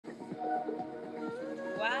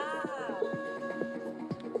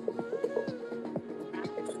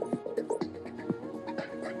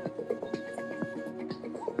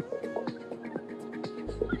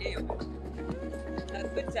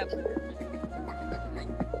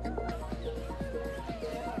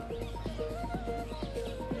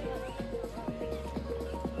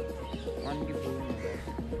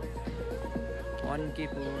1K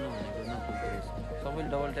पुग्नु भनेको नपुग्दो रहेछ सबैले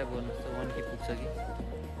डबल ट्याप गर्नुहोस् त 1K पुग्छ कि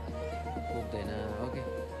पुग्दैन ओके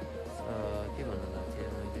के भन्नु लाग्थ्यो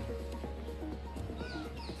मैले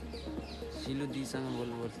सिलु दिदीसँग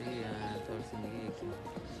बोल्नुपर्छ कि तर्सिने कि एकछिन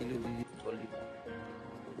सिलु दिदी बोल्नु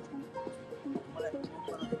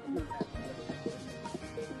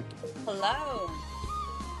Hello.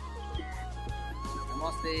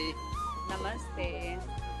 नमस्ते Namaste.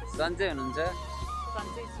 सन्चै हुनुहुन्छ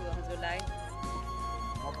सन्चै छु हजुरलाई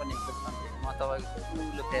म पनि एकदम सन्चै म तपाईँको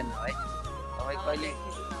ठुलो फ्यान हो है तपाईँ कहिले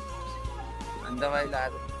अनि तपाईँले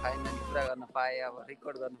आज फाइनली पुरा गर्न पाएँ अब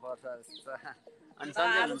रेकर्ड गर्नुपर्छ अनि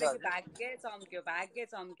सन्चै हुनुहुन्छ भाग्य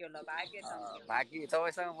चम्क्यो ल भाग्य चम्क्यो भागी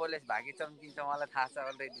तपाईँसँग बोलेपछि भागी चम्किन्छ मलाई थाहा छ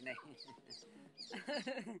अलरेडी नै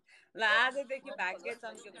ल आजदेखि भाग्य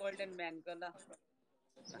चम्क्यो गोल्डन म्यानको ल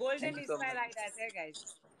गोल्डन स्माइल आइरहेछ है guys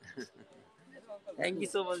thank you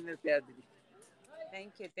so much मेरो प्यार दिदी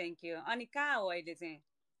थ्याङ्क यू अनि कहाँ हो अहिले चाहिँ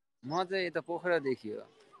म चाहिँ यता पोखरादेखि हो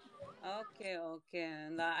ओके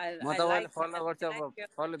ल म तपाईँलाई फलो गर्छु अब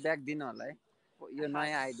फलो ब्याक दिनु होला है यो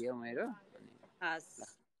नयाँ आइडिया हो मेरो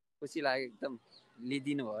खुसी लाग्यो एकदम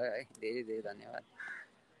लिइदिनु भयो है धेरै धेरै धन्यवाद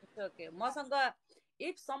ओके मसँग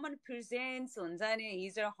इफ समन प्रेजेन्ट्स हुन्छ नि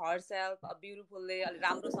हिज अर हरसेल्फ अ ब्युटिफुलले अलि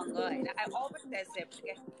राम्रोसँग हैन आई अलवेज एक्सेप्ट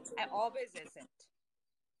के आई अलवेज एक्सेप्ट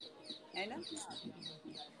हैन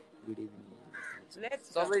गुड इभिनिङ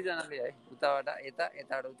सबैजनाले है उताबाट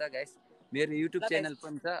यताबाट उता गाइस मेरो युट्युब च्यानल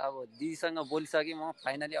पनि छ अब दिदीसँग बोलिसकेँ म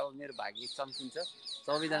फाइनली अब मेरो भाग्य चम्किन्छ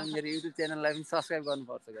सबैजना मेरो युट्युब च्यानललाई पनि सब्सक्राइब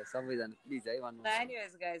गर्नुपर्छ गाइस सबैजना प्लिज है भन्नुहोस्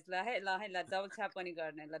एनीवेज गाइस ल डबल छाप पनि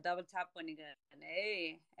गर्ने है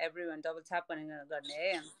एभ्रीवन डबल छाप पनि गर्ने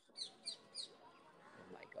है Oh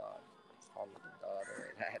my god. All of the daughter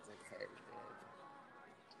has a head.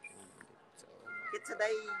 It's a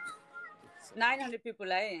day. 900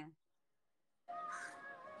 people है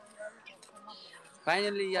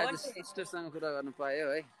फाइनली आज सिस्टरसँग कुरा गर्नु पायो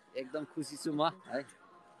है एकदम खुसी छु म है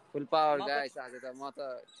फुल पावर गाइस आज त म त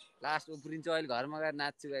लास्ट उफ्रिन्छु अहिले घरमा गएर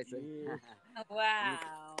नाच्छु गाइस है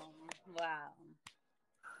wow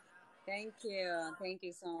thank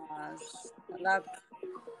you so much ल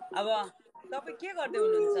अब तपाईँ के गर्दै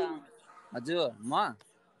हुनुहुन्छ हजुर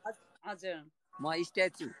हजुर म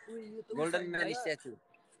statue golden man statue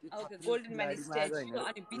okay golden man statue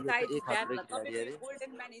अनि बिसाइड्स द्याट ल तपाईको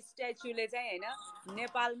गोल्डन म्यान स्ट्याचुले चाहिँ हैन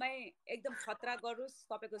नेपालमै एकदम खतरा गरोस्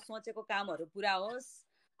तपाईको सोचेको कामहरु पुरा होस्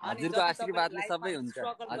अनि हजुरको आशीर्वादले सबै हुन्छ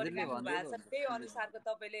हजुरले भन्नुभएको छ त्यही अनुसारको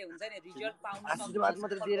तपाईले हुन्छ नि रिजल्ट पाउनु सक्नुहुन्छ आशीर्वाद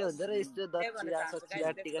मात्र दिएर हुन्छ र यस्तो 10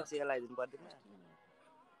 चिरा टिका चिरा लगाइदिनु पर्दैन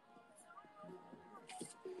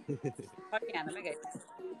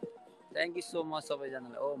थ्याङ्क यू सो मच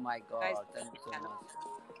सबैजनालाई oh my God thank you so much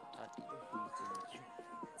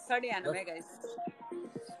Sorry, guys.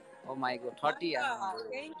 Oh my god, 30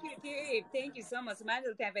 Thank you so much.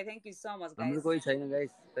 Mandel Cafe, thank you so much, guys. हाम्रो कोही छैन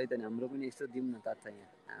गाइस त्यही त हाम्रो पनि यस्तो दिउँ न त यहाँ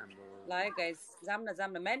हाम्रो ल गाइस जाम्न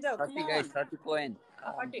Mandel 30 गाइस 30 पोइन्ट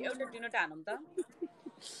 30 एउटा डिनर हानौं त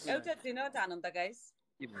गाइस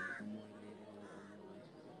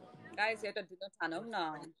एउटा डिनर हानौं न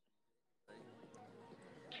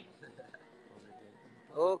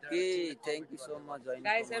okay thank you so much join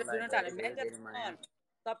guys एउटा डिनर हानौं Mandel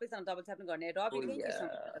तपाईसँग डबल छाप्नु गर्ने Rabi thank you so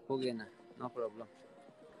much पुगेन no problem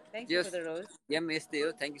thank you for the rose game यस्तै हो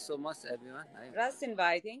thank you so much everyone है रसिन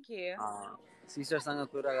भाइ थ्यांक यू सिस्टरसँग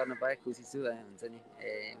कुरा गर्न पाए खुसी छु है हुन्छ नि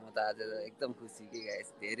ए म त आज एकदम खुसी के गाइस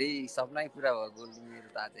धेरै सपनै पुरा भयो गोल्ड मेरो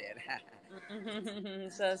त आज हेर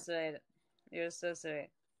so sweet you're so sweet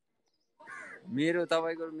मेरो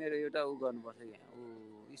तपाईको मेरो एउटा उ गर्नुपर्छ के उ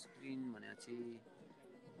स्क्रिन भनेपछि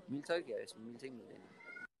मिल्छ कि यसमा मिल्छ कि मिल्दैन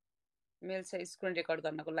मिल्छ स्क्रिन रेकर्ड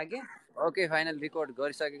गर्नको लागि ओके फाइनल रेकर्ड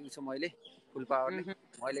गरिसकेको छु मैले फुल पावरले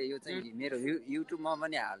मैले यो चाहिँ मेरो युट्युबमा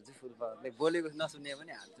पनि हाल्छु फुल पावरले बोलेको नसुने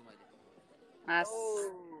पनि हाल्छु मैले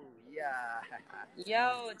यो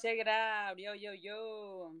check it out yo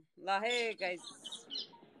ल हे गाइस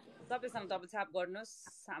सबैसँग डबल छाप गर्नुस्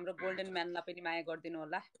हाम्रो गोल्डन म्यानलाई पनि माया गर्दिनु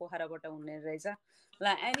होला पोखराबाट हुने रहेछ ल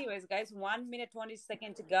anyways guys 1 minute 20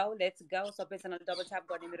 seconds to go let's go सबैसँग डबल छाप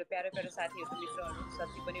गर्ने मेरो प्यारो साथीहरु मित्रहरु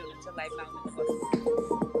जति पनि हुनुहुन्छ लाइभमा आउनु पर्छ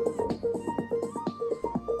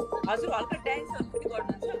हजुर हल्का डान्सहरु पनि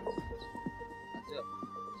गर्नुहुन्छ हजुर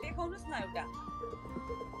देखाउनुस् न एउटा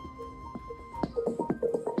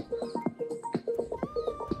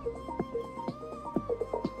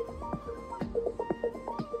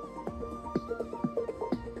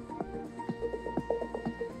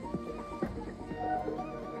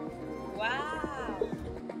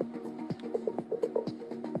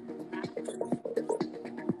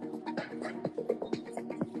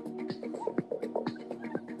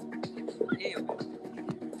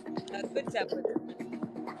Good job.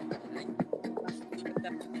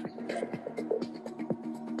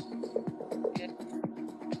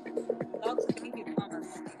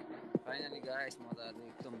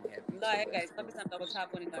 ल है गाइस सबैजना डबल छाप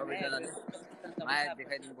पनि गर्ने है सबैजनाले सबैजना डबल माया छाप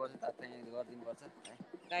देखाइदिनु पर्छ तात्पर्य गरिदिनु पर्छ है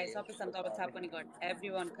गाइस सबैजना डबल छाप पनि गर्ने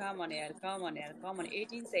एभ्रीवन कम अन यार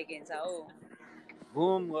 18 सेकेन्ड्स हो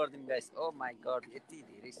बुम गरिदिउँ गाइस ओ माय गॉड यति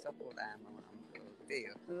धेरै सपोर्ट आमा त्यही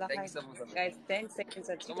हो ल thank you so much guys 10 seconds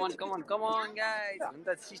छ छिटो कम अन गाइस हुन त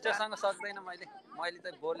सिस्टरसँग सक्दैन मैले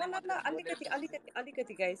त बोल्ने ल मात्रै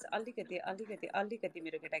अलिकति गाइस अलिकति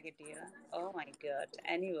मेरो केटाकेटी हो oh my God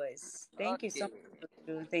anyways thank you so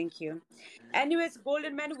much thank you anyways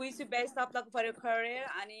golden man wish you best of lock for your career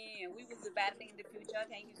अनि we will be बैटलिङ in the future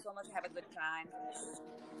thank you so much have a good time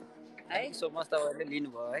thank you so much तपाईहरुले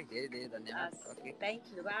लिनुभयो है धेरै धेरै धन्यवाद okay thank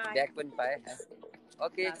you bye back पनि पाए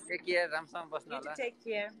okay take care राम्रोसँग बस्नु होला टेक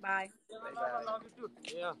केयर बाय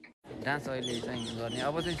डान्स अहिले चाहिँ गर्ने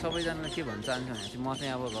अब चाहिँ सबैजनाले के भन्न चाहन्छु भने चाहिँ म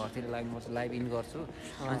चाहिँ अब घरतिर लाग्नुपर्छ लाइभ इन गर्छु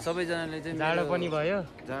अनि सबैजनाले चाहिँ जाडो पनि भयो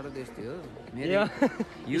जाडो त्यस्तै हो मेरो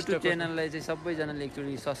युट्युब च्यानललाई चाहिँ सबैजनाले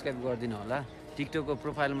एकचोटि सब्सक्राइब गरिदिनु होला टिकटकको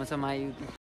प्रोफाइलमा छ माई